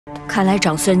看来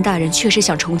长孙大人确实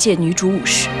想重建女主武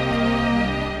氏，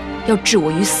要置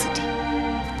我于死地。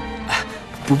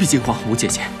不必惊慌，吴姐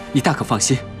姐，你大可放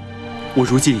心，我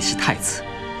如今已是太子，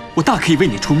我大可以为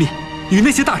你出面，与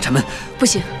那些大臣们。不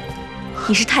行，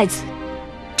你是太子，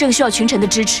正需要群臣的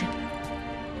支持，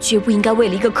绝不应该为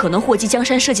了一个可能祸及江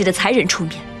山社稷的才人出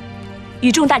面，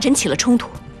与众大臣起了冲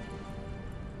突。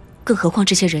更何况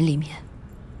这些人里面，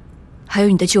还有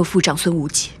你的舅父长孙无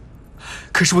忌。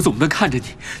可是我总不能看着你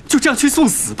就这样去送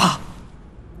死吧？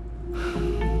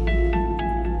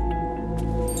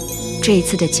这一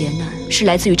次的劫难是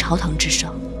来自于朝堂之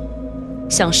上，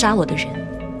想杀我的人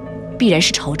必然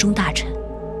是朝中大臣，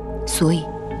所以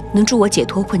能助我解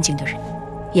脱困境的人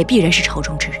也必然是朝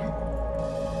中之人。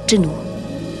智奴，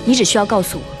你只需要告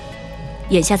诉我，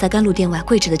眼下在甘露殿外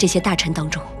跪着的这些大臣当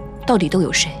中，到底都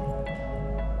有谁？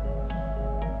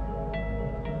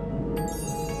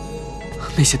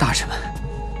那些大臣们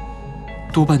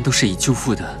多半都是以舅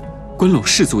父的关陇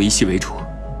士族一系为主，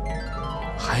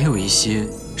还有一些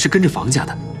是跟着房家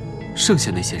的，剩下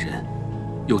那些人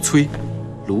有崔、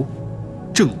卢、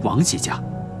郑、王几家，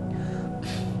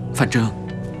反正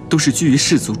都是居于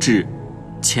士族制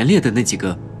前列的那几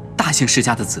个大姓世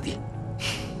家的子弟。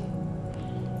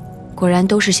果然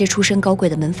都是些出身高贵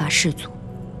的门阀士族，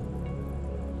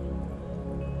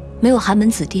没有寒门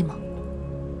子弟吗？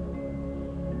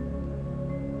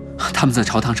他们在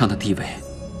朝堂上的地位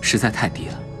实在太低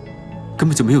了，根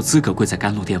本就没有资格跪在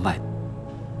甘露殿外。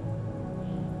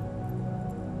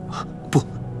不，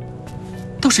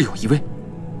倒是有一位，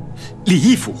李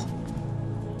义府。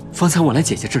方才我来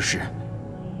姐姐这时，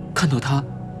看到他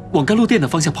往甘露殿的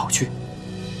方向跑去。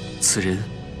此人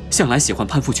向来喜欢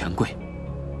攀附权贵，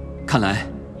看来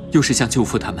又是向舅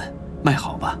父他们卖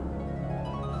好吧。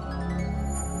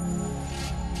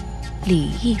李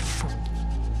义府。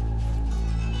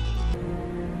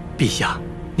陛下，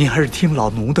您还是听老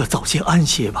奴的，早些安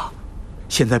歇吧。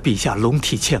现在陛下龙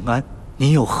体欠安，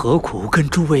您又何苦跟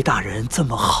诸位大人这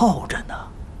么耗着呢？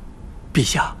陛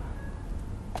下，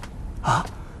啊，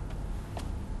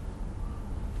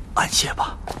安歇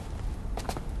吧。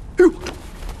哎呦，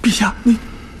陛下，你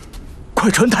快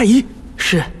传太医。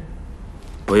是。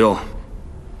不用。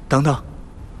等等。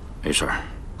没事儿。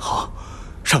好，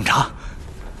上茶。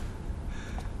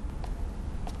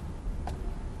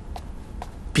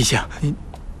陛下，您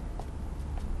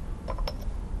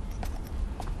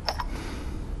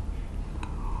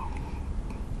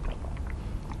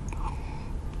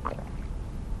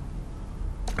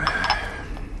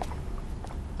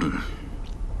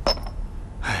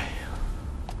哎呀，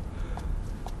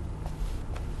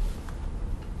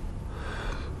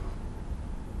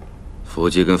福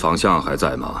吉跟房相还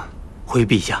在吗？回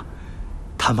陛下，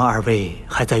他们二位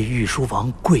还在御书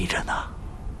房跪着呢。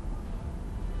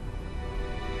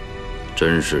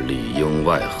真是里应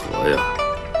外合呀！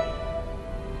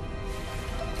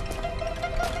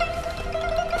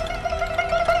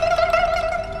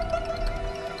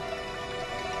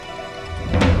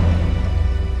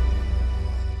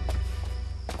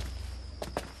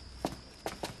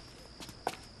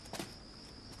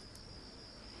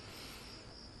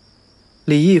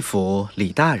李义府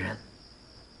李大人，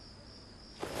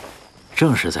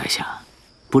正是在下，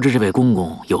不知这位公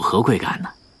公有何贵干呢？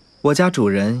我家主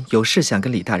人有事想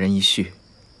跟李大人一叙，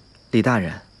李大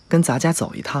人跟咱家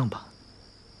走一趟吧。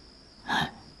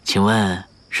请问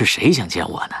是谁想见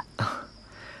我呢？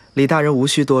李大人无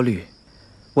需多虑，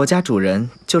我家主人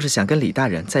就是想跟李大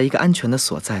人在一个安全的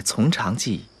所在从长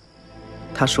计议。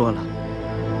他说了，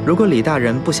如果李大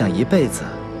人不想一辈子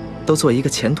都做一个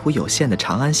前途有限的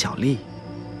长安小吏，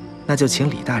那就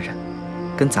请李大人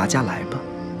跟咱家来吧。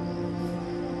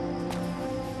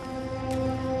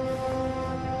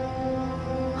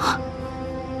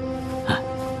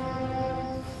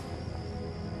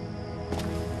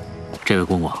这位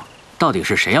公公，到底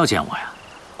是谁要见我呀？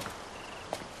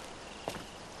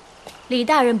李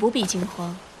大人不必惊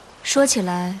慌，说起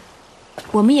来，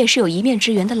我们也是有一面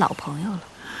之缘的老朋友了。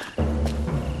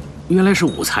原来是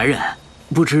武才人，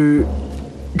不知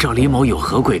找李某有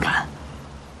何贵干？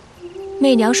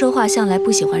媚娘说话向来不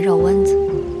喜欢绕弯子，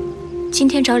今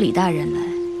天找李大人来，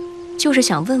就是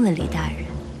想问问李大人，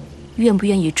愿不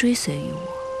愿意追随于我，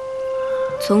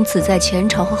从此在前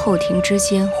朝和后庭之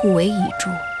间互为倚助，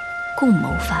共谋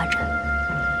发展。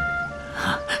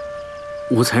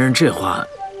武才人这话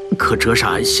可折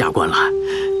煞下官了。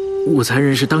武才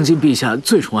人是当今陛下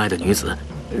最宠爱的女子，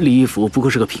李义府不过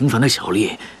是个平凡的小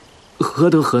吏，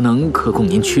何德何能可供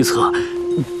您驱策？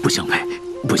不相配，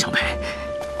不相配。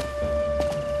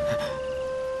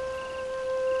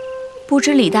不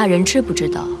知李大人知不知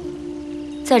道，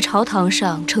在朝堂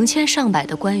上成千上百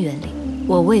的官员里，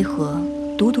我为何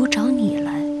独独找你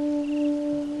来？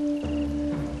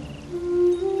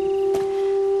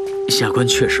下官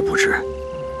确实不知。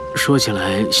说起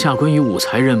来，下官与武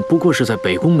才人不过是在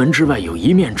北宫门之外有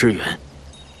一面之缘。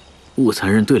武才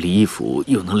人对李义府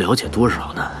又能了解多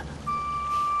少呢？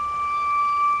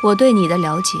我对你的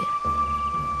了解，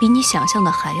比你想象的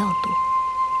还要多。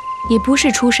你不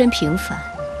是出身平凡，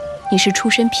你是出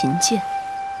身贫贱，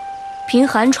凭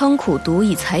寒窗苦读，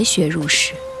以才学入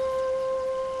仕。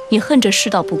你恨着世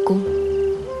道不公，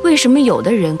为什么有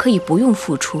的人可以不用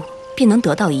付出便能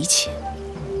得到一切，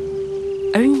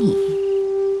而你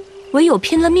唯有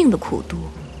拼了命的苦读，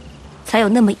才有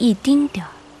那么一丁点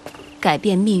儿改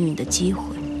变命运的机会。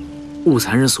武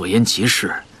才人所言极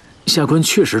是，下官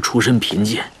确实出身贫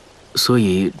贱，所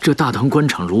以这大唐官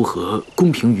场如何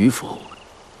公平与否，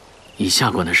以下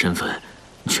官的身份，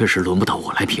确实轮不到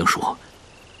我来评说。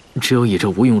只有以这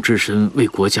无用之身为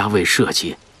国家为社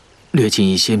稷，略尽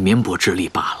一些绵薄之力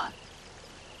罢了。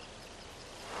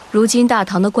如今大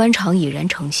唐的官场已然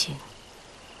成型，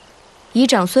以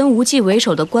长孙无忌为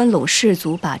首的关陇士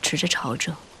族把持着朝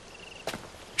政，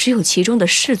只有其中的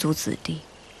士族子弟，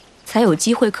才有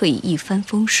机会可以一帆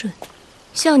风顺。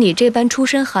像你这般出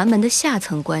身寒门的下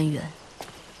层官员，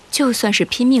就算是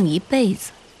拼命一辈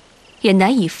子，也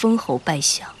难以封侯拜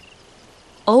相。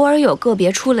偶尔有个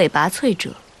别出类拔萃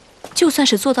者，就算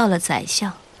是做到了宰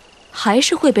相，还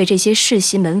是会被这些世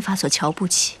袭门阀所瞧不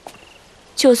起。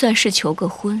就算是求个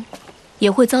婚，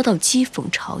也会遭到讥讽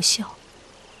嘲笑。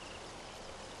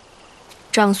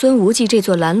长孙无忌这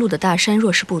座拦路的大山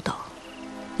若是不倒，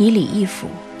你李义府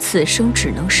此生只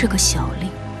能是个小吏，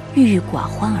郁郁寡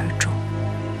欢而终。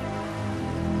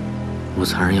武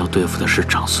才人要对付的是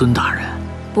长孙大人，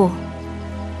不，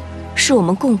是我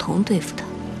们共同对付他。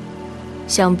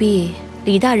想必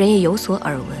李大人也有所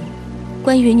耳闻，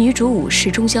关于女主武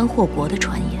氏终将祸国的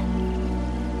传言。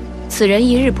此人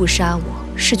一日不杀我，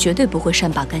是绝对不会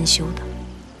善罢甘休的。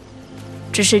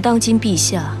只是当今陛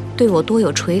下对我多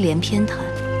有垂怜偏袒，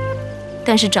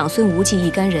但是长孙无忌一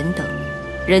干人等，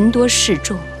人多势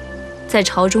众，在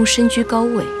朝中身居高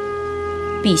位，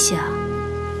陛下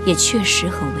也确实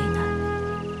很为难。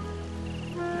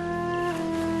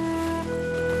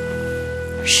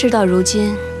事到如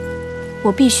今，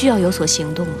我必须要有所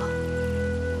行动了，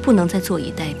不能再坐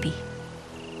以待毙。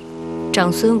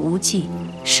长孙无忌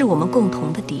是我们共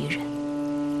同的敌人，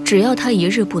只要他一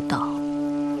日不倒，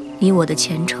你我的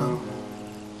前程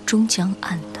终将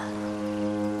黯淡。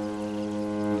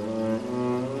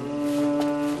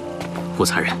武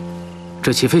才人，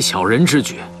这岂非小人之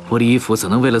举？我李义府怎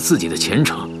能为了自己的前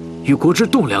程，与国之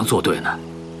栋梁作对呢？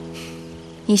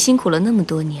你辛苦了那么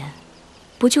多年，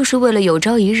不就是为了有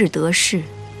朝一日得势，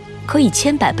可以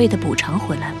千百倍的补偿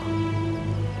回来吗？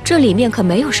这里面可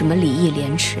没有什么礼义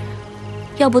廉耻，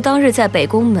要不当日在北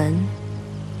宫门，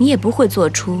你也不会做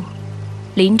出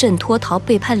临阵脱逃、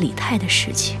背叛李太的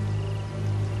事情。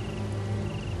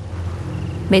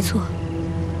没错，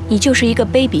你就是一个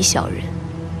卑鄙小人，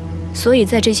所以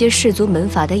在这些士族门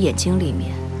阀的眼睛里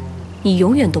面，你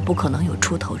永远都不可能有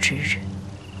出头之日。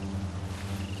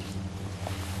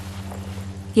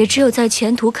也只有在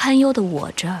前途堪忧的我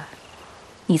这儿，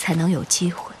你才能有机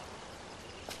会。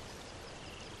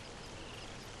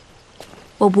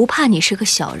我不怕你是个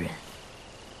小人，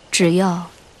只要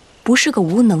不是个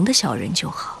无能的小人就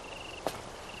好。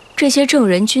这些正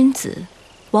人君子，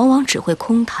往往只会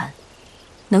空谈，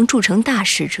能铸成大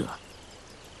事者，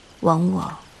往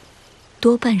往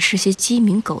多半是些鸡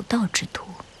鸣狗盗之徒。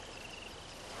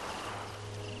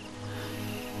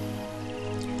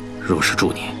若是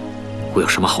助你，会有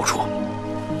什么好处？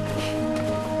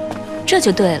这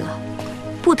就对了，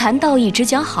不谈道义，只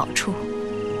讲好处，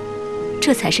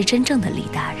这才是真正的李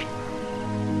大人。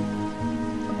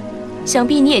想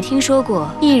必你也听说过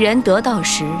“一人得道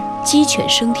时，鸡犬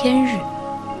升天日”。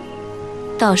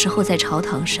到时候在朝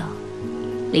堂上，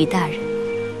李大人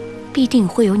必定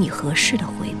会有你合适的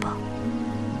回报。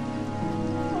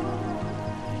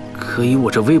可以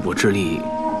我这微薄之力，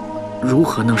如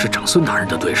何能是长孙大人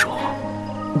的对手？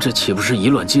这岂不是以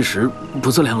卵击石，不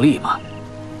自量力吗？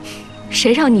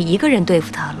谁让你一个人对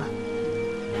付他了？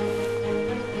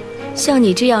像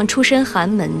你这样出身寒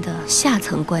门的下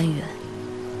层官员，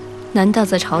难道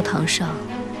在朝堂上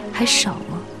还少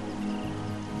吗？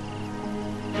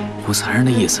武才人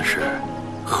的意思是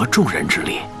合众人之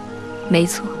力。没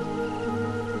错，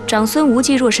长孙无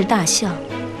忌若是大象，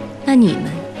那你们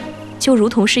就如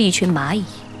同是一群蚂蚁。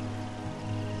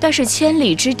但是千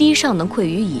里之堤尚能溃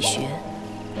于蚁穴，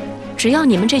只要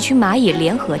你们这群蚂蚁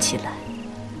联合起来，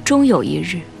终有一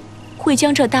日会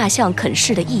将这大象啃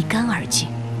噬得一干二净。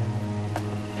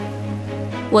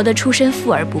我的出身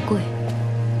富而不贵，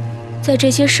在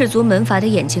这些士族门阀的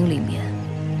眼睛里面，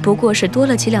不过是多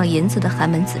了几两银子的寒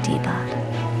门子弟罢了。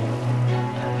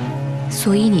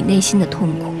所以你内心的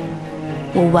痛苦，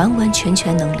我完完全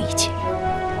全能理解。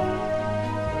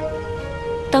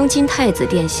当今太子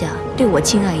殿下对我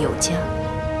敬爱有加，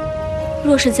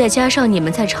若是再加上你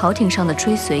们在朝廷上的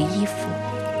追随依附，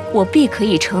我必可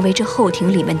以成为这后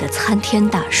庭里面的参天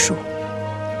大树。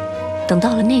等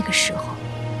到了那个时候，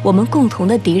我们共同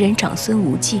的敌人长孙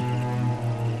无忌，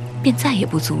便再也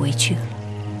不足为惧了。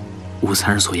武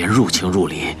才人所言入情入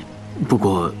理，不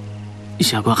过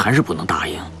下官还是不能答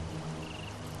应。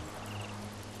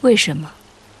为什么？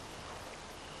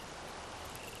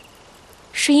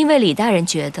是因为李大人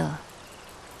觉得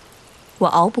我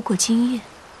熬不过今夜？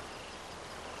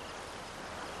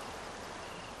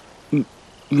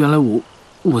原来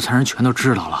武才人全都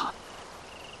知道了。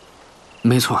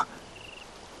没错，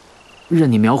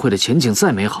任你描绘的前景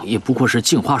再美好，也不过是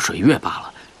镜花水月罢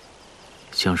了。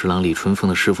将士郎李淳风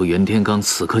的师傅袁天罡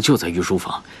此刻就在御书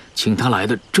房，请他来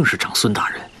的正是长孙大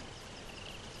人。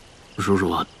如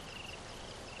若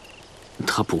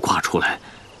他卜卦出来，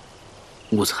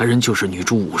武才人就是女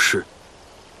主武氏，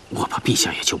我怕陛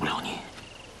下也救不了你。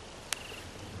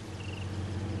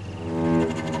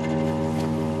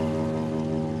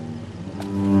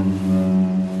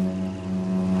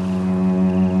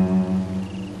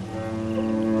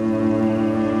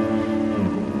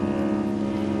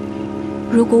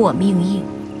如果我命硬，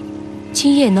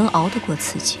今夜能熬得过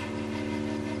此劫，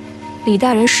李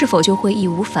大人是否就会义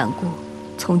无反顾，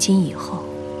从今以后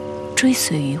追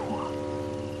随于我？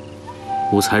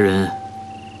武才人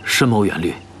深谋远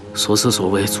虑，所思所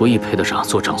为足以配得上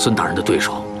做长孙大人的对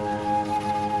手。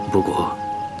不过，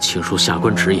请恕下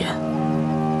官直言，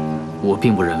我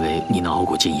并不认为你能熬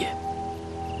过今夜。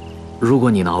如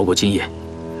果你能熬过今夜，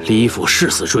李义府誓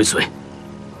死追随。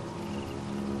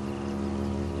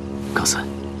高三。